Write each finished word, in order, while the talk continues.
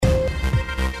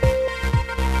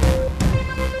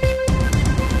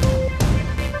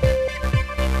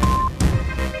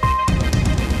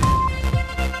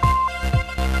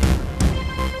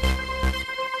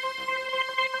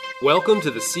Welcome to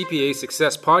the CPA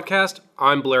Success Podcast.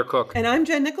 I'm Blair Cook. And I'm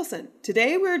Jen Nicholson.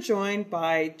 Today we're joined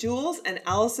by Jules and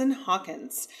Allison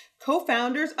Hawkins,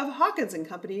 co-founders of Hawkins &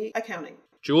 Company Accounting.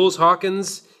 Jules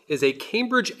Hawkins is a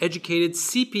Cambridge-educated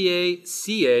CPA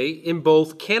CA in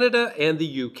both Canada and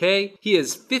the UK. He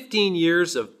has 15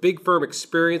 years of big firm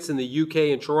experience in the UK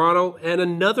and Toronto, and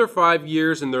another 5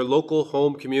 years in their local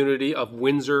home community of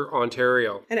Windsor,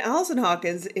 Ontario. And Allison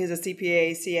Hawkins is a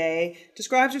CPA CA,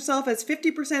 describes herself as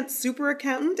 50% super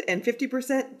accountant and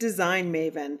 50% design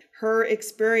maven. Her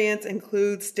experience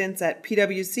includes stints at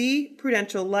PwC,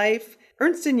 Prudential Life,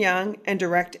 Ernst & Young, and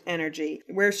Direct Energy,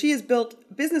 where she has built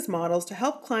business models to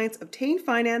help clients obtain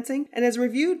financing and has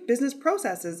reviewed business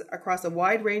processes across a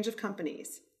wide range of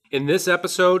companies. In this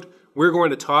episode, we're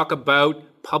going to talk about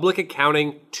Public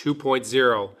Accounting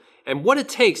 2.0 and what it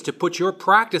takes to put your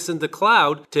practice in the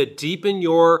cloud to deepen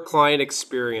your client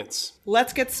experience.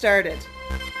 Let's get started.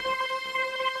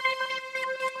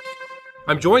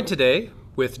 I'm joined today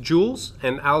with Jules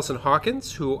and Allison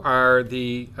Hawkins, who are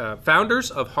the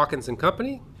founders of Hawkins &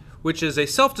 Company, which is a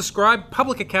self-described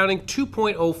public accounting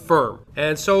 2.0 firm.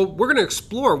 And so we're going to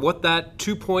explore what that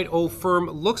 2.0 firm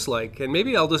looks like. And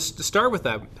maybe I'll just start with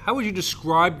that. How would you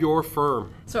describe your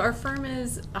firm? So our firm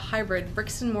is a hybrid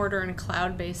bricks and mortar and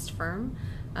cloud-based firm.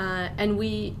 And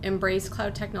we embrace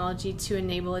cloud technology to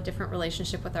enable a different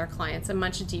relationship with our clients, a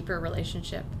much deeper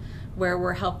relationship where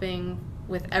we're helping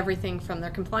with everything from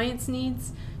their compliance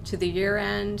needs to the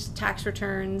year-end tax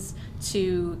returns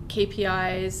to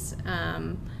KPIs,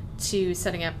 to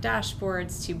setting up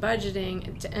dashboards, to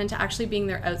budgeting, and to actually being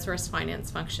their outsourced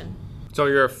finance function. So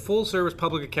you're a full-service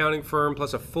public accounting firm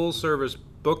plus a full-service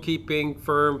bookkeeping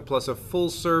firm plus a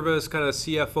full-service kind of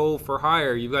CFO for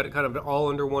hire. You've got it kind of all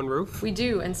under one roof? We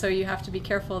do, and so you have to be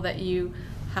careful that you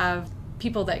have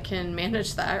people that can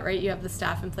manage that, right? You have the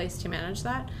staff in place to manage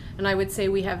that. And I would say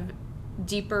we have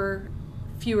deeper,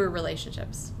 fewer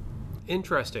relationships.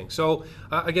 Interesting. So,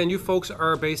 again, you folks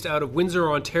are based out of Windsor,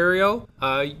 Ontario.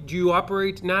 Do you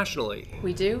operate nationally?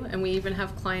 We do, and we even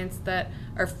have clients that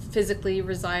are physically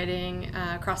residing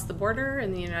across the border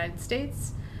in the United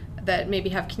States that maybe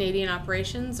have Canadian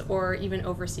operations, or even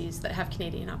overseas that have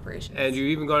Canadian operations. And you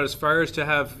even gone as far as to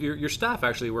have your staff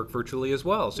actually work virtually as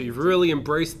well. So you've really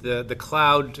embraced the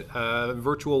cloud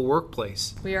virtual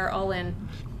workplace. We are all in.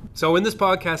 So in this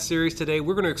podcast series today,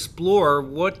 we're going to explore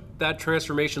what that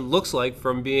transformation looks like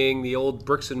from being the old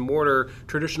bricks and mortar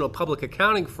traditional public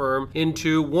accounting firm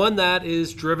into one that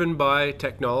is driven by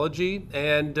technology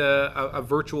and a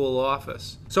virtual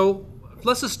office. So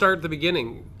let's just start at the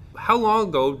beginning. How long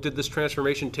ago did this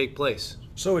transformation take place?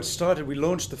 So we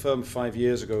launched the firm 5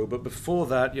 years ago, but before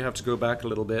that, you have to go back a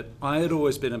little bit. I had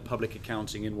always been in public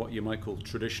accounting in what you might call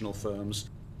traditional firms.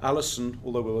 Allison,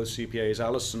 although we were CPAs,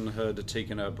 Allison had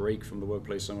taken a break from the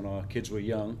workplace when our kids were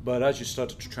young. But as she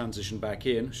started to transition back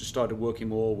in, she started working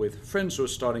more with friends who were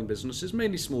starting businesses,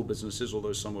 mainly small businesses,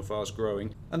 although some were fast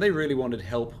growing. And they really wanted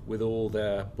help with all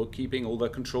their bookkeeping, all their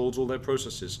controls, all their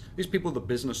processes. These people, the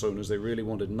business owners, they really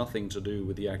wanted nothing to do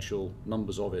with the actual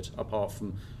numbers of it, apart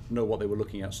from know what they were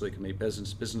looking at so they could make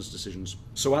business decisions.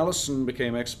 So Allison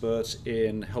became expert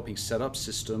in helping set up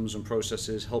systems and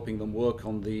processes, helping them work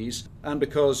on these. And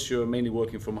because she was mainly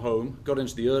working from home, got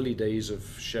into the early days of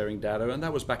sharing data, and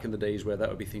that was back in the days where that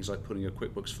would be things like putting a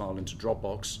QuickBooks file into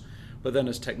Dropbox. But then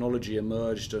as technology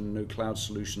emerged and new cloud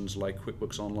solutions like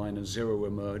QuickBooks Online and Xero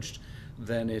emerged,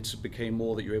 then it became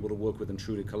more that you're able to work with them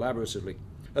truly collaboratively.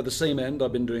 At the same end,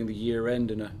 I've been doing the year end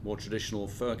in a more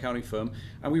traditional accounting firm,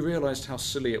 and we realized how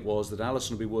silly it was that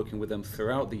Allison would be working with them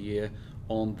throughout the year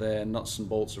on their nuts and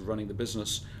bolts of running the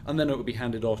business, and then it would be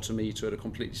handed off to me at a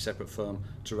completely separate firm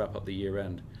to wrap up the year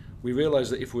end. We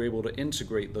realized that if we were able to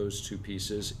integrate those two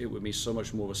pieces, it would be so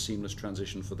much more of a seamless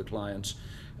transition for the clients,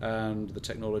 and the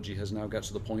technology has now got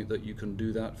to the point that you can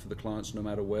do that for the clients no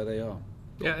matter where they are.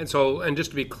 Yeah, and just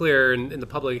to be clear, in the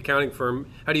public accounting firm,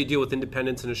 how do you deal with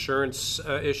independence and assurance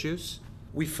issues?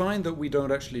 We find that we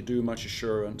don't actually do much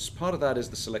assurance. Part of that is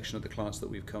the selection of the clients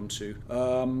that we've come to.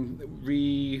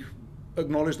 We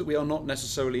acknowledge that we are not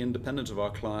necessarily independent of our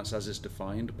clients as is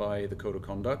defined by the Code of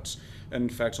Conduct. And in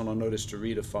fact, on our notice to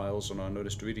reader files, on our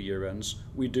notice to reader year ends,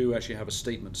 we do actually have a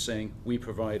statement saying we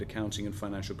provide accounting and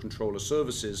financial controller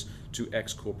services to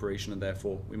X corporation, and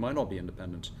therefore we might not be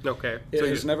independent. Okay. It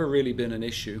has never really been an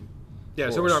issue. Yeah,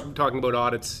 so we're not talking about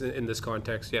audits in this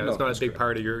context. Yeah, no, it's not a big correct.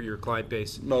 part of your client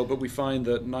base. No, but we find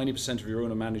that 90% of your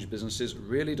owner managed businesses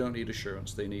really don't need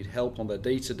assurance. They need help on their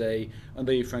day-to-day, and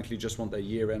they frankly just want their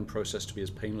year-end process to be as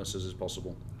painless as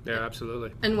possible. Yeah,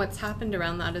 absolutely. And what's happened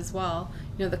around that as well,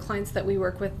 the clients that we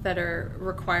work with that are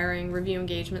requiring review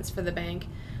engagements for the bank,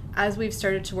 as we've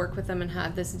started to work with them and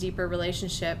have this deeper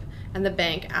relationship, and the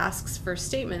bank asks for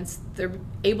statements, they're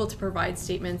able to provide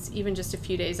statements even just a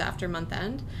few days after month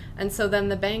end. And so then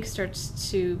the bank starts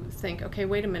to think, okay,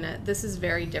 wait a minute, this is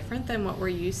very different than what we're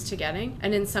used to getting.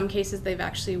 And in some cases, they've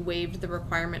actually waived the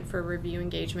requirement for review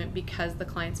engagement because the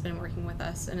client's been working with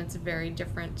us, and it's a very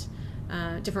different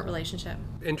relationship.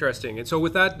 Interesting. And so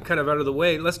with that kind of out of the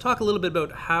way, let's talk a little bit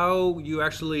about how you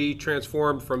actually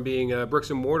transformed from being a bricks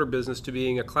and mortar business to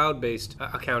being a cloud-based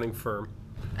accounting firm.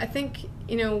 I think,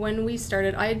 when we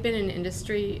started, I had been in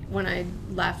industry when I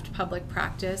left public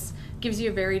practice. Gives you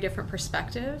a very different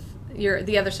perspective. You're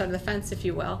the other side of the fence, if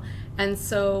you will. And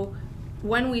so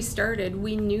when we started,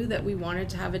 we knew that we wanted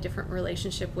to have a different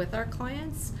relationship with our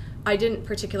clients. I didn't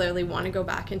particularly want to go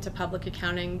back into public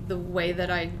accounting the way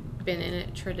that I'd been in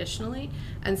it traditionally.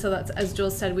 And so that's, as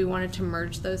Jules said, we wanted to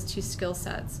merge those two skill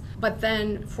sets. But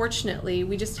then fortunately,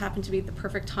 we just happened to be at the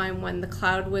perfect time when the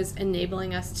cloud was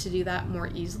enabling us to do that more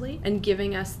easily and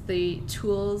giving us the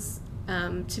tools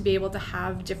to be able to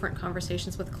have different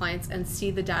conversations with clients and see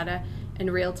the data in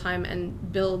real time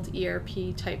and build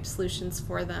ERP type solutions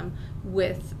for them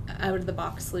with out of the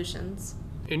box solutions.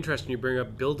 Interesting you bring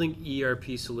up building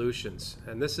ERP solutions.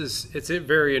 And it's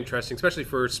very interesting, especially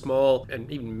for small and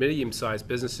even medium-sized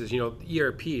businesses.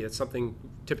 ERP, it's something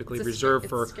typically reserved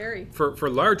for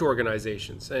large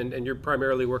organizations. And you're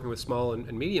primarily working with small and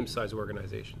medium-sized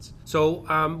organizations. So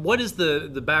what is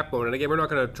the backbone? And again, we're not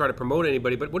going to try to promote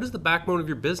anybody, but what is the backbone of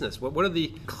your business? What are the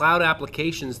cloud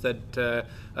applications that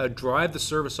drive the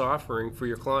service offering for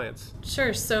your clients?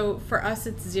 Sure. So for us,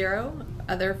 it's Xero.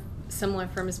 Other similar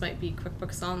firms might be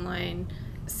QuickBooks Online,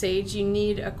 Sage. You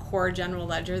need a core general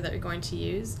ledger that you're going to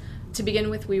use. To begin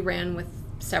with, we ran with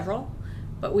several,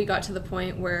 but we got to the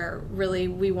point where really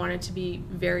we wanted to be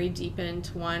very deep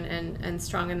into one and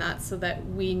strong in that so that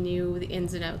we knew the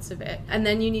ins and outs of it. And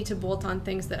then you need to bolt on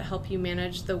things that help you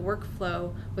manage the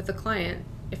workflow with the client.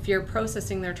 If you're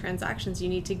processing their transactions, you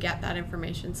need to get that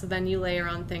information. So then you layer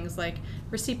on things like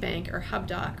Receipt Bank or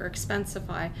HubDoc or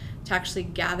Expensify to actually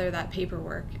gather that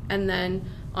paperwork. And then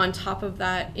on top of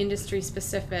that,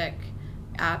 industry-specific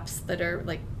apps that are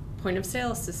like point of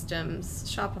sale systems,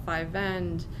 Shopify,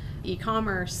 Vend,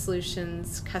 e-commerce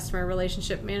solutions, customer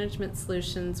relationship management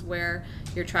solutions where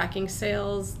you're tracking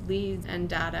sales, leads, and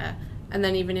data, and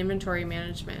then even inventory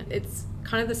management. It's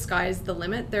kind of the sky's the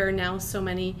limit. There are now so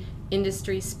many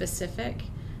industry specific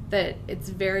that it's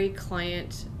very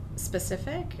client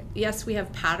specific. Yes, we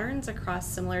have patterns across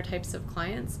similar types of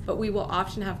clients, but we will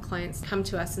often have clients come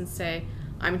to us and say,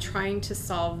 I'm trying to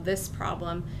solve this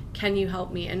problem. Can you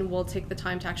help me? And we'll take the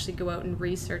time to actually go out and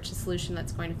research a solution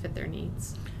that's going to fit their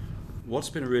needs. What's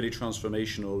been really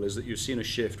transformational is that you've seen a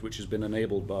shift which has been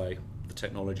enabled by the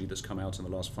technology that's come out in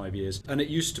the last 5 years. And it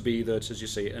used to be that, as you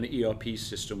say, an ERP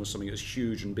system was something that was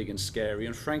huge and big and scary.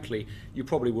 And frankly, you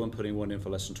probably weren't putting one in for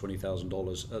less than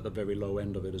 $20,000 at the very low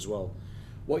end of it as well.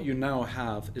 What you now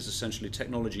have is essentially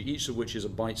technology, each of which is a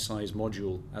bite-sized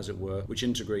module, as it were, which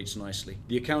integrates nicely.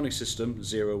 The accounting system,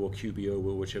 Xero or QBO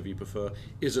or whichever you prefer,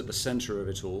 is at the center of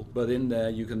it all. But in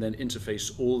there, you can then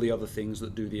interface all the other things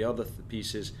that do the other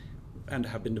pieces and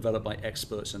have been developed by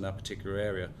experts in that particular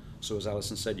area. So as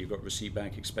Alison said, you've got Receipt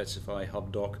Bank, Expensify,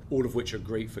 HubDoc, all of which are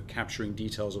great for capturing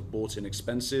details of bought-in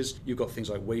expenses. You've got things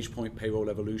like WagePoint,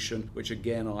 Payroll Evolution, which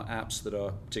again are apps that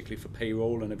are particularly for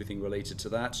payroll and everything related to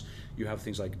that. You have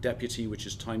things like Deputy, which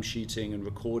is timesheeting and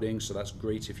recording, so that's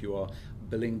great if you are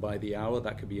billing by the hour.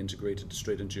 That could be integrated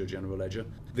straight into your general ledger.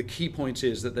 The key point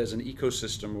is that there's an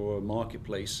ecosystem or a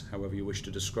marketplace, however you wish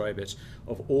to describe it,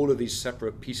 of all of these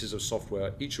separate pieces of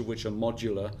software, each of which are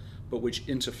modular, but which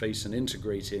interface and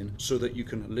integrate in so that you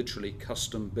can literally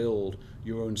custom build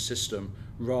your own system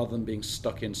rather than being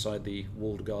stuck inside the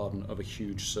walled garden of a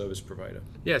huge service provider.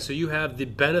 Yeah, so you have the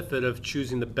benefit of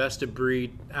choosing the best of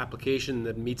breed application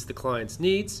that meets the client's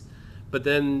needs, but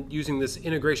then using this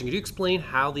integration. Could you explain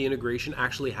how the integration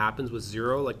actually happens with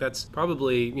Xero? Like that's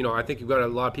probably, I think you've got a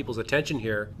lot of people's attention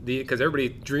here because everybody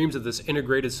dreams of this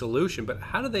integrated solution, but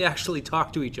how do they actually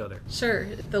talk to each other? Sure.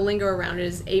 The lingo around it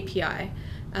is API.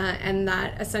 And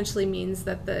that essentially means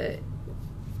that the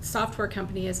software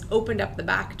company has opened up the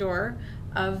back door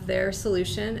of their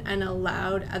solution and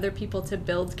allowed other people to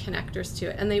build connectors to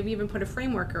it. And they've even put a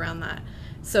framework around that.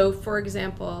 So for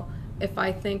example, if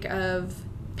I think of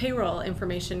payroll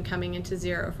information coming into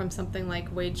Xero from something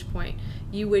like WagePoint,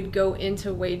 you would go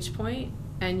into WagePoint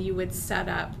and you would set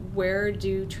up where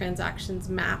do transactions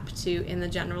map to in the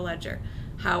general ledger.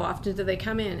 How often do they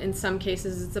come in? In some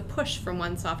cases, it's a push from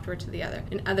one software to the other.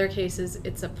 In other cases,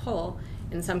 it's a pull.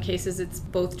 In some cases, it's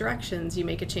both directions. You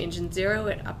make a change in Xero,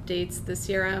 it updates the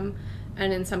CRM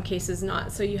and in some cases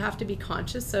not. So you have to be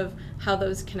conscious of how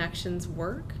those connections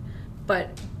work,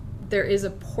 but there is a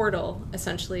portal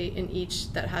essentially in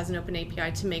each that has an open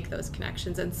API to make those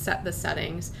connections and set the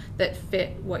settings that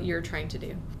fit what you're trying to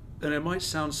do. And it might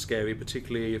sound scary,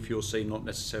 particularly if you're, say, not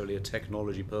necessarily a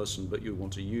technology person, but you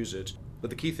want to use it.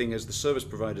 But the key thing is the service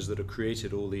providers that have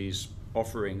created all these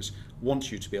offerings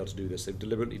want you to be able to do this. They've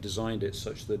deliberately designed it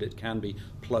such that it can be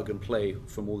plug and play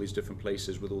from all these different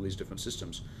places with all these different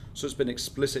systems. So it's been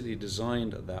explicitly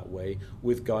designed that way,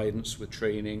 with guidance, with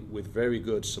training, with very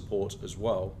good support as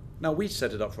well. Now, we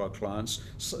set it up for our clients,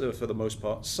 for the most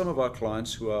part. Some of our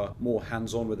clients who are more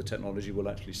hands-on with the technology will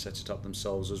actually set it up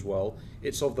themselves as well.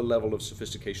 It's of the level of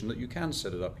sophistication that you can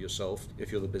set it up yourself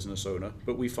if you're the business owner.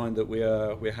 But we find that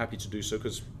we're happy to do so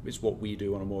because it's what we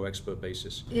do on a more expert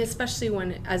basis. Yeah, especially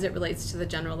when, as it relates to the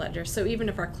general ledger. So even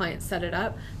if our clients set it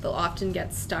up, they'll often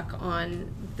get stuck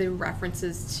on the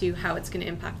references to how it's going to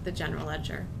impact the general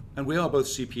ledger. And we are both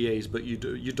CPAs, but you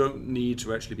don't need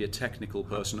to actually be a technical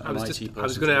person, an IT person. I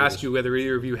was going to ask you whether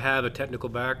either of you have a technical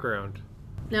background.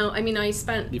 No, I mean, I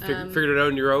spent... You figured it out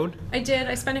on your own? I did.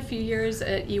 I spent a few years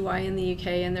at EY in the UK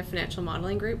in their financial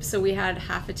modeling group. So we had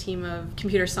half a team of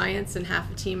computer science and half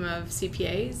a team of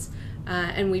CPAs.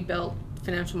 And we built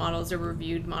financial models or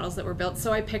reviewed models that were built.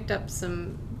 So I picked up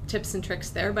some tips and tricks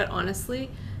there. But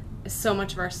honestly, so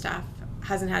much of our staff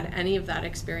hasn't had any of that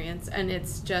experience. And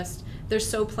it's just... they're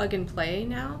so plug and play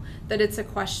now that it's a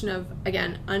question of,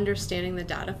 again, understanding the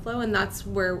data flow, and that's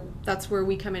where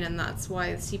we come in, and that's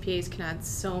why CPAs can add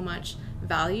so much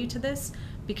value to this,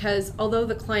 because although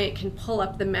the client can pull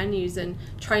up the menus and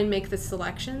try and make the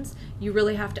selections, you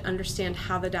really have to understand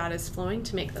how the data is flowing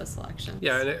to make those selections.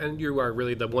 Yeah, and you are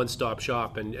really the one-stop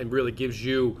shop and really gives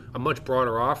you a much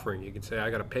broader offering. You can say, I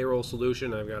got a payroll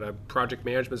solution, I've got a project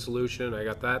management solution, I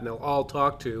got that, and they'll all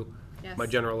talk to my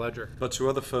general ledger. But to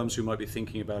other firms who might be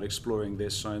thinking about exploring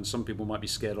this, and some people might be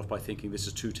scared off by thinking this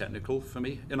is too technical for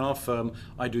me. In our firm,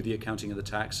 I do the accounting and the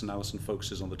tax, and Alison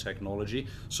focuses on the technology.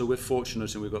 So we're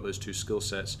fortunate and we've got those two skill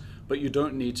sets. But you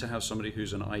don't need to have somebody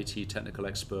who's an IT technical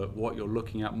expert. What you're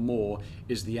looking at more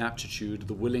is the aptitude,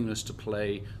 the willingness to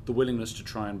play, the willingness to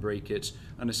try and break it,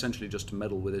 and essentially just to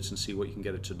meddle with it and see what you can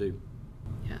get it to do.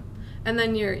 Yeah. And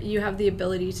then you have the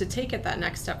ability to take it that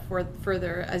next step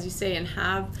further, as you say, and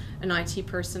have an IT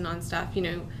person on staff. You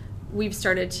know, we've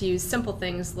started to use simple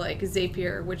things like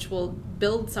Zapier, which will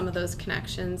build some of those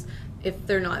connections if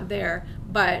they're not there.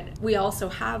 But we also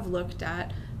have looked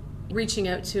at reaching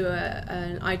out to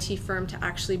an IT firm to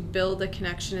actually build a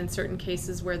connection in certain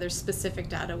cases where there's specific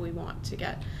data we want to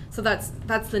get. So that's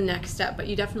the next step, but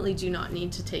you definitely do not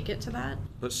need to take it to that.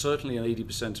 But certainly in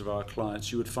 80% of our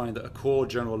clients, you would find that a core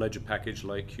general ledger package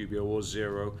like Cubio or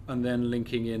Xero, and then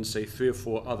linking in, say, 3 or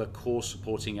 4 other core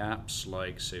supporting apps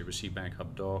like, say, Receipt Bank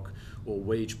Hub Doc or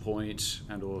WagePoint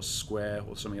and or Square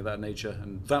or something of that nature,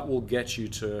 and that will get you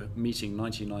to meeting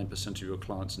 99% of your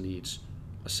clients' needs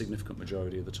a significant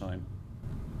majority of the time.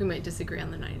 We might disagree on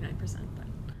the 99%,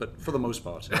 but for the most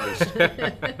part, at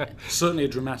least. Certainly a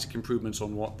dramatic improvement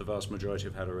on what the vast majority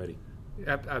have had already.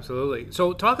 Absolutely.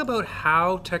 So talk about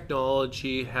how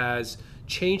technology has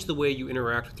changed the way you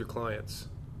interact with your clients.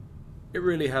 It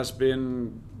really has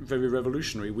been very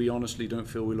revolutionary. We honestly don't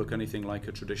feel we look anything like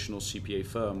a traditional CPA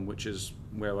firm, which is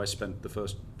where I spent the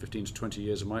first 15 to 20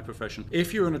 years of my profession.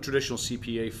 If you're in a traditional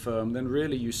CPA firm, then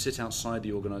really you sit outside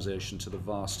the organization to the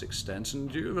vast extent,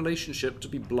 and your relationship, to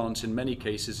be blunt, in many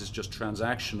cases is just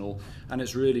transactional, and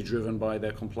it's really driven by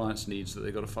their compliance needs that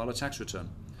they've got to file a tax return.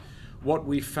 What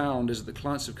we found is that the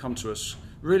clients who come to us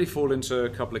really fall into a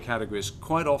couple of categories.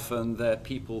 Quite often they're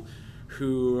people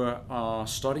who are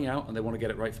starting out and they want to get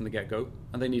it right from the get-go,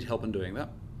 and they need help in doing that.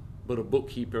 But a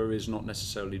bookkeeper is not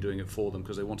necessarily doing it for them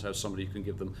because they want to have somebody who can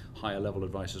give them higher level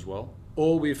advice as well.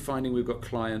 Or we're finding we've got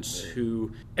clients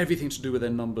who everything to do with their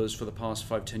numbers for the past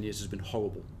 5-10 years has been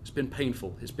horrible. It's been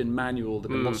painful. It's been manual.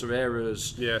 There have been lots of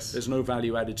errors. Yes. There's no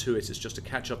value added to it. It's just a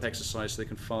catch-up exercise so they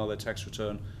can file their tax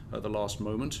return at the last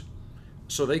moment.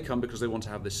 So they come because they want to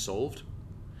have this solved.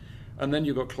 And then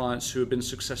you've got clients who have been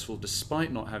successful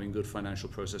despite not having good financial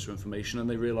process or information, and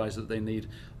they realize that they need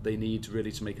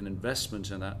really to make an investment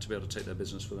in that to be able to take their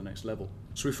business for the next level.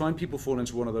 So we find people fall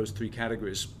into one of those 3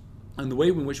 categories. And the way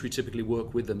in which we typically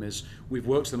work with them is we've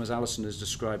worked them, as Alison has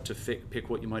described, to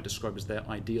pick what you might describe as their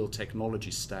ideal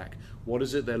technology stack. What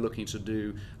is it they're looking to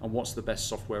do, and what's the best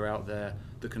software out there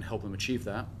that can help them achieve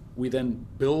that? We then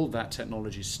build that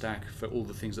technology stack for all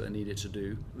the things that they need it to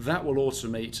do. That will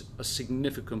automate a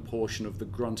significant portion of the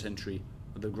grunt entry,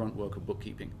 the grunt work of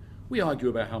bookkeeping. We argue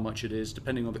about how much it is.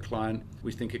 Depending on the client,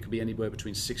 we think it could be anywhere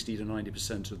between 60 to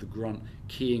 90% of the grunt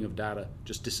keying of data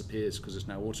just disappears because it's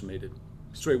now automated.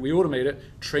 So we automate it,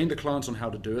 train the client on how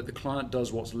to do it. The client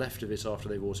does what's left of it after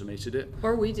they've automated it.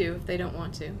 Or we do if they don't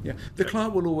want to. Yeah, the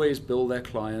client will always bill their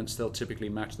clients. They'll typically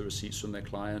match the receipts from their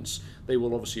clients. They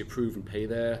will obviously approve and pay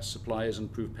their suppliers and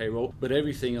approve payroll. But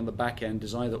everything on the back end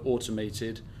is either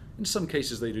automated. In some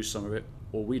cases, they do some of it,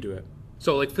 or we do it.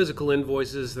 So like physical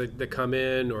invoices that come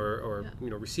in or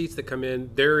receipts that come in,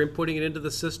 they're inputting it into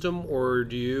the system, or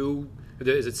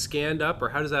is it scanned up, or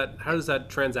how does that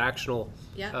transactional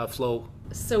flow?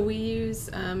 So we use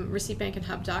Receipt Bank and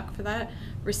HubDoc for that.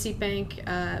 Receipt Bank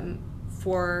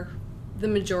for the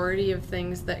majority of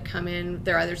things that come in,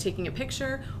 they're either taking a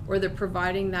picture or they're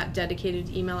providing that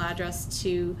dedicated email address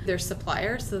to their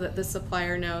supplier so that the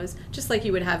supplier knows, just like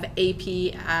you would have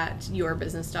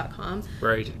ap@yourbusiness.com.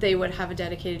 Right. They would have a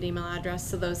dedicated email address,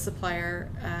 so those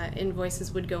supplier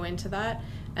invoices would go into that.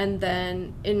 And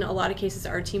then in a lot of cases,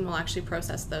 our team will actually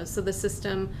process those. So the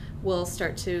system will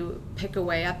start to pick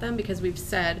away at them because we've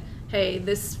said, hey,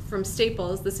 this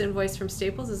invoice from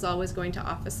Staples is always going to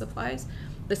office supplies.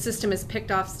 The system has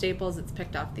picked off Staples, it's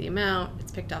picked off the amount,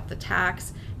 it's picked off the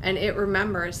tax, and it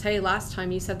remembers, hey, last time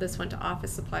you said this went to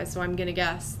office supplies, so I'm going to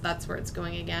guess that's where it's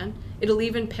going again. It'll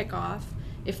even pick off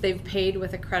if they've paid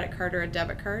with a credit card or a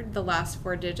debit card, the last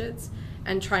 4 digits,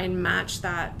 and try and match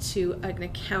that to an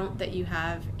account that you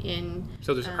have in...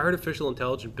 So there's artificial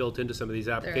intelligence built into some of these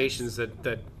applications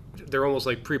that they're almost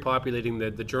like pre-populating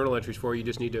the journal entries for you. You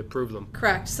just need to approve them.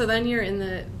 Correct. So then you're in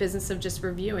the business of just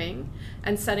reviewing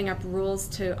and setting up rules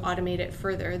to automate it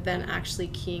further than actually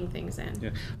keying things in.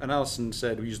 Yeah. And Alison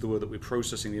said, we use the word that we're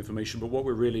processing the information, but what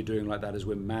we're really doing like that is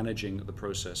we're managing the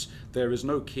process. There is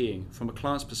no keying. From a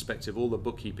client's perspective, all the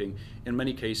bookkeeping in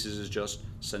many cases is just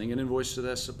sending an invoice to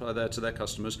their supplier, to their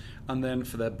customers, and then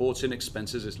for their bought-in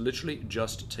expenses, it's literally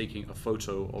just taking a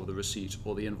photo of the receipt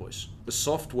or the invoice. The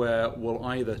software will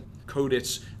either code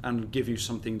it and give you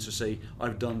something to say,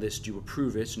 I've done this, do you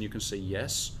approve it? And you can say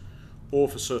yes. Or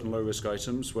for certain low-risk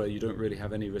items where you don't really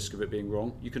have any risk of it being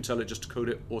wrong, you can tell it just to code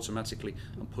it automatically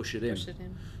and push it in.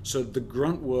 So the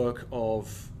grunt work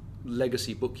of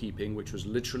legacy bookkeeping, which was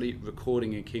literally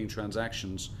recording and keying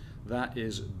transactions, that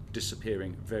is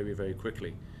disappearing very, very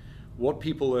quickly. What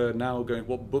people are now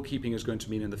what bookkeeping is going to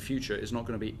mean in the future is not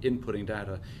going to be inputting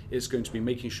data. It's going to be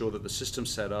making sure that the system's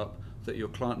set up, that your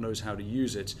client knows how to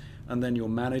use it, and then you're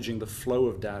managing the flow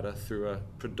of data through a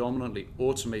predominantly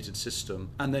automated system,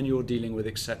 and then you're dealing with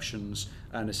exceptions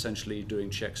and essentially doing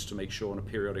checks to make sure on a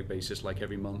periodic basis, like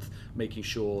every month, making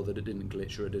sure that it didn't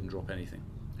glitch or it didn't drop anything.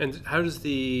 And how does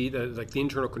the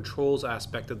internal controls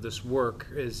aspect of this work?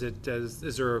 Is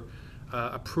there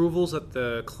approvals that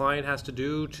the client has to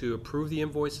do to approve the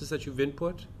invoices that you've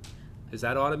input? Is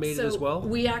that automated as well?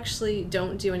 We actually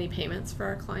don't do any payments for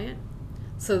our client.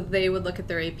 So they would look at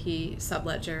their AP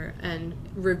subledger and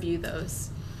review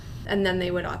those. And then they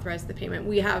would authorize the payment.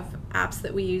 We have apps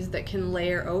that we use that can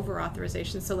layer over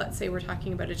authorization. So let's say we're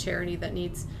talking about a charity that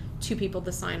needs 2 people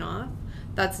to sign off.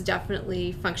 That's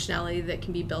definitely functionality that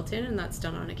can be built in, and that's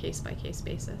done on a case-by-case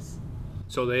basis.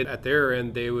 So at their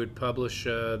end, they would publish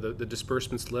the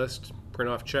disbursements list,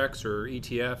 print off checks or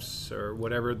ETFs or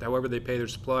whatever, however they pay their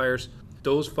suppliers.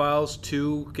 Those files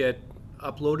too get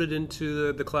uploaded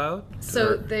into the cloud?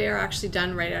 So they are actually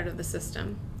done right out of the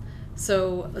system.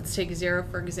 So let's take Xero,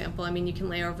 for example. I mean, you can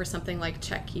layer over something like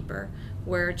CheckKeeper,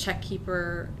 where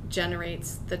CheckKeeper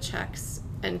generates the checks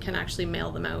and can actually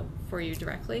mail them out for you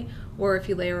directly. Or if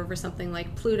you layer over something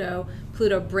like Pluto,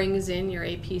 Pluto brings in your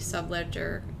AP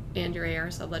subledger and your AR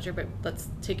subledger, but let's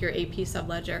take your AP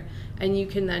subledger, and you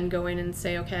can then go in and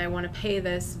say, okay, I want to pay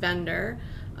this vendor.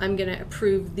 I'm going to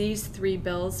approve these 3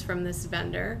 bills from this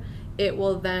vendor. It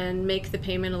will then make the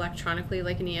payment electronically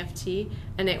like an EFT,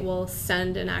 and it will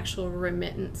send an actual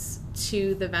remittance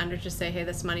to the vendor to say, hey,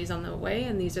 this money's on the way,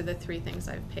 and these are the 3 things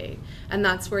I've paid. And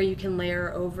that's where you can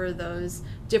layer over those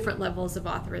different levels of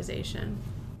authorization.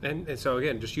 And so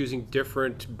again, just using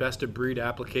different best-of-breed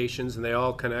applications, and they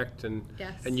all connect, and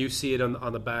Yes. and you see it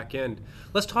on the back end.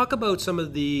 Let's talk about some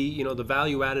of the the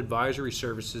value-add advisory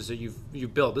services that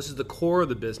you've built. This is the core of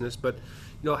the business, but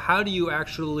how do you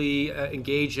actually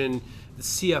engage in the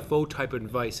CFO type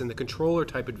advice and the controller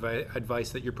type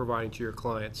advice that you're providing to your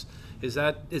clients? Is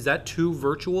that too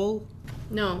virtual?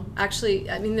 No, actually,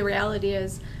 I mean, the reality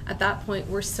is at that point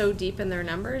we're so deep in their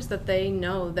numbers that they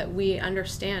know that we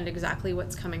understand exactly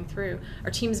what's coming through.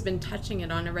 Our team's been touching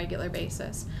it on a regular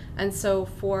basis. And so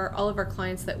for all of our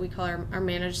clients that we call our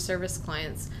managed service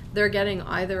clients, they're getting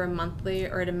either a monthly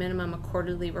or at a minimum a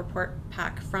quarterly report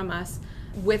pack from us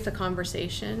with a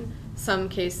conversation, some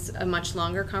case a much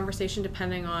longer conversation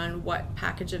depending on what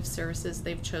package of services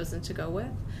they've chosen to go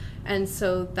with. And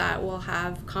so that will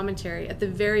have commentary. At the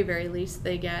very, very least,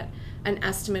 they get an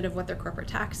estimate of what their corporate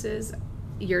tax is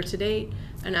year to date,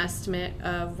 an estimate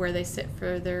of where they sit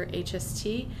for their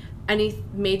HST, any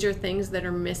major things that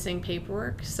are missing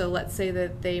paperwork. So let's say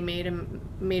that they made a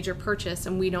major purchase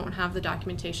and we don't have the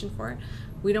documentation for it.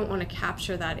 We don't want to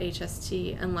capture that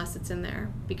HST unless it's in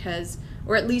there, because,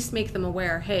 or at least make them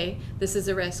aware, hey, this is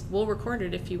a risk. We'll record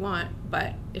it if you want,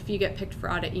 but if you get picked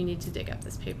for audit, you need to dig up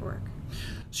this paperwork.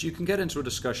 So you can get into a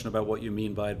discussion about what you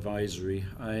mean by advisory.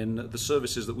 And the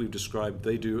services that we've described,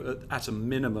 they do, at a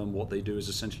minimum, what they do is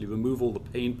essentially remove all the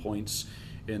pain points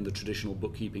in the traditional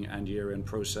bookkeeping and year-end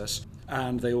process.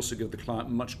 And they also give the client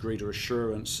much greater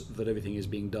assurance that everything is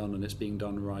being done and it's being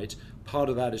done right. Part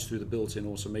of that is through the built-in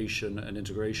automation and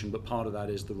integration, but part of that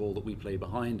is the role that we play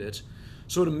behind it.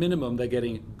 So at a minimum, they're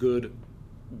getting good,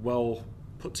 well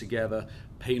put together,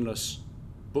 painless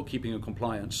bookkeeping and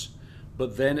compliance.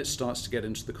 But then it starts to get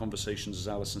into the conversations, as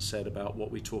Alison said, about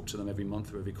what we talk to them every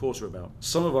month or every quarter about.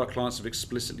 Some of our clients have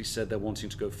explicitly said they're wanting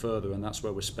to go further, and that's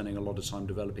where we're spending a lot of time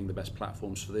developing the best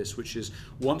platforms for this, which is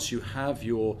once you have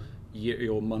your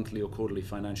monthly or quarterly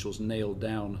financials nailed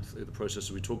down through the process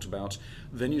that we talked about,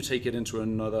 then you take it into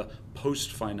another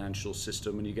post-financial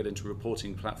system and you get into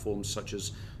reporting platforms such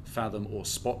as Fathom or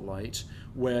Spotlight,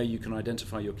 where you can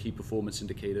identify your key performance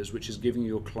indicators, which is giving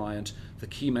your client the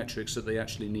key metrics that they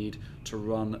actually need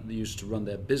to use to run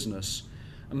their business.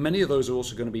 And many of those are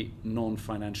also going to be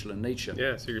non-financial in nature.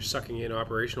 Yeah, so you're sucking in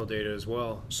operational data as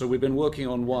well. So we've been working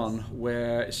on one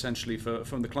where essentially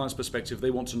from the client's perspective,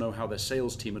 they want to know how their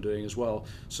sales team are doing as well.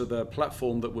 So the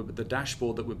platform the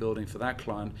dashboard that we're building for that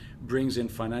client brings in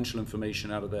financial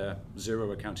information out of their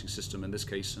Xero accounting system in this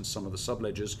case and some of the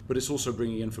subledgers, but it's also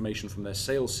bringing information from their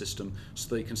sales system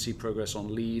so they can see progress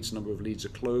on leads, number of leads are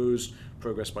closed,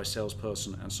 progress by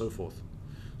salesperson and so forth.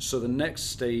 So the next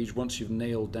stage, once you've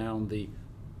nailed down the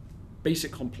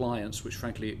basic compliance, which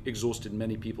frankly exhausted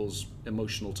many people's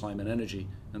emotional time and energy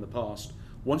in the past,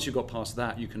 once you've got past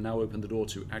that, you can now open the door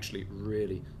to actually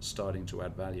really starting to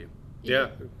add value. Yeah,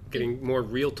 getting more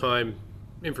real-time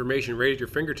information right at your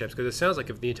fingertips, because it sounds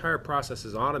like if the entire process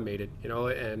is automated,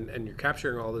 and you're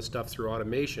capturing all this stuff through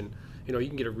automation, you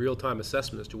can get a real-time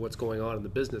assessment as to what's going on in the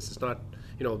business. It's not,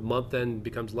 month end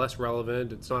becomes less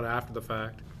relevant. It's not after the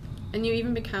fact. And you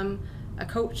even become a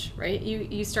coach, right?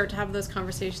 You start to have those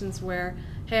conversations where,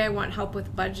 hey, I want help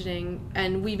with budgeting,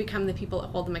 and we become the people that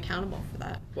hold them accountable for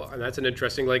that. Well, and that's an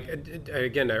interesting,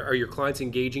 again, are your clients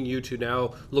engaging you to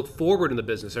now look forward in the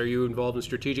business? Are you involved in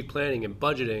strategic planning and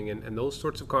budgeting and those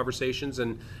sorts of conversations?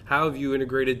 And how have you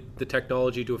integrated the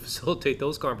technology to facilitate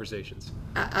those conversations?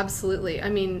 Absolutely. I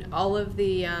mean, all of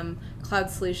the cloud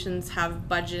solutions have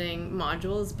budgeting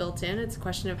modules built in. It's a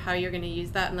question of how you're going to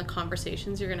use that and the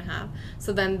conversations you're going to have.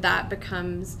 So then that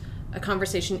becomes a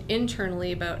conversation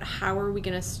internally about how are we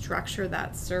going to structure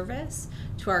that service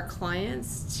to our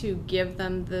clients to give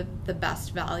them the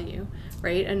best value,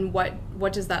 right? And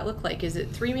what does that look like? Is it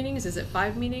 3 meetings? Is it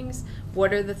 5 meetings?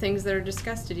 What are the things that are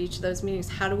discussed at each of those meetings?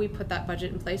 How do we put that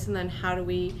budget in place? And then how do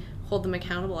we hold them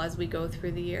accountable as we go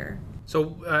through the year?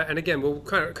 So, and again, we'll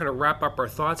kind of wrap up our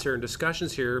thoughts here and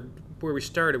discussions here. Where we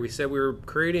started, we said we were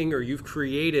creating, or you've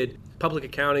created, Public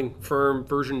Accounting Firm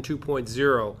version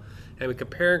 2.0. And we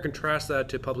compare and contrast that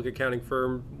to Public Accounting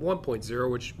Firm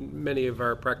 1.0, which many of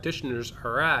our practitioners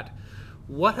are at.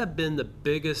 What have been the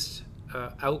biggest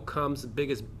outcomes, the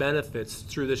biggest benefits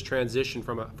through this transition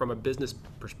from a business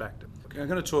perspective? Okay, I'm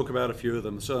going to talk about a few of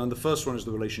them. So the first one is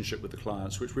the relationship with the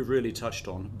clients, which we've really touched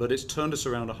on, but it's turned us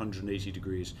around 180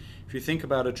 degrees. If you think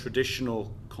about a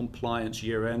traditional compliance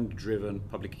year-end driven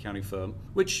public accounting firm,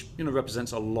 which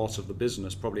represents a lot of the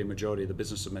business, probably a majority of the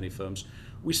business of many firms,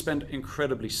 we spend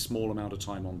incredibly small amount of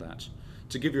time on that.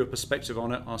 To give you a perspective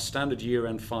on it, our standard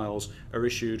year-end files are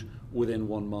issued within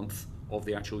 1 month of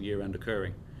the actual year-end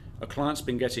occurring. A client's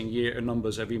been getting year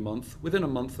numbers every month, within a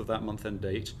month of that month-end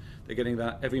date. They're getting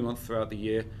that every month throughout the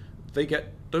year. They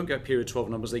don't get period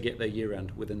 12 numbers, they get their year-end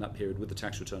within that period with the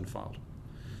tax return filed.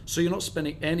 So you're not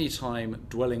spending any time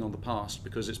dwelling on the past,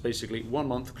 because it's basically 1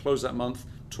 month, close that month,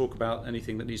 talk about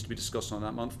anything that needs to be discussed on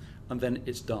that month, and then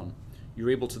it's done.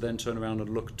 You're able to then turn around and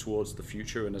look towards the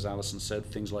future, and as Alison said,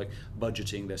 things like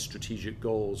budgeting, their strategic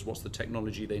goals, what's the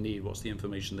technology they need, what's the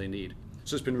information they need.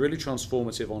 So it's been really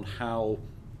transformative on how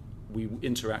we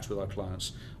interact with our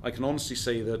clients. I can honestly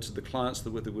say that the clients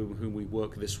with whom we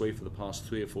work this way for the past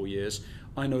 3 or 4 years,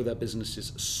 I know their business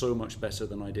is so much better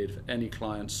than I did for any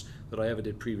clients that I ever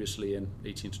did previously in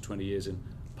 18 to 20 years in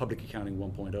public accounting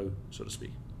 1.0, so to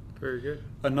speak. Very good.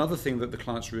 Another thing that the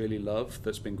clients really love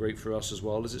that's been great for us as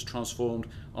well is it's transformed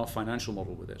our financial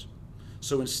model with it.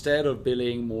 So instead of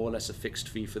billing more or less a fixed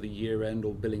fee for the year end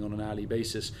or billing on an hourly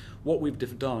basis, what we've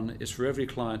done is for every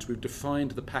client, we've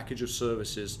defined the package of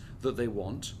services that they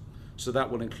want. So that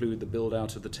will include the build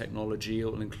out of the technology, it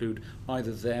will include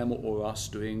either them or us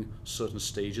doing certain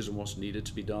stages and what's needed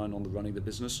to be done on the running the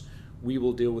business. We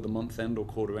will deal with the month end or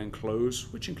quarter end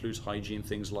close, which includes hygiene,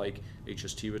 things like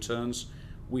HST returns.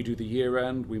 We do the year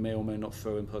end, we may or may not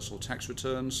throw in personal tax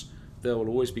returns. There will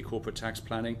always be corporate tax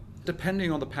planning.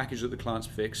 Depending on the package that the client's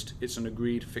fixed, it's an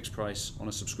agreed fixed price on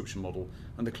a subscription model,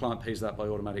 and the client pays that by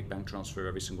automatic bank transfer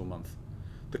every single month.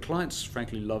 The clients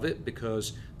frankly love it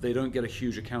because they don't get a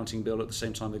huge accounting bill at the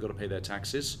same time they've got to pay their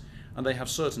taxes, and they have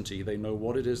certainty. They know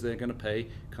what it is they're going to pay,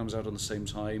 comes out on the same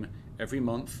time every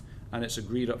month, and it's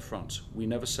agreed up front. We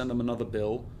never send them another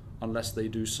bill unless they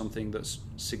do something that's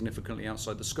significantly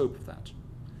outside the scope of that.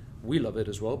 We love it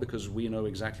as well because we know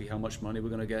exactly how much money we're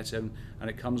going to get in, and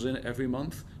it comes in every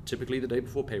month, typically the day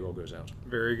before payroll goes out.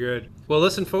 Very good. Well,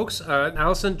 listen, folks,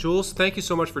 Allison, Jules, thank you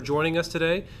so much for joining us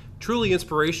today. Truly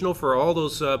inspirational for all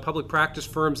those public practice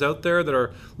firms out there that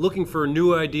are looking for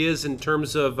new ideas in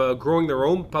terms of growing their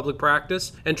own public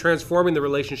practice and transforming the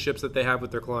relationships that they have with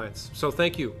their clients. So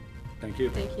thank you. Thank you.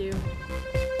 Thank you.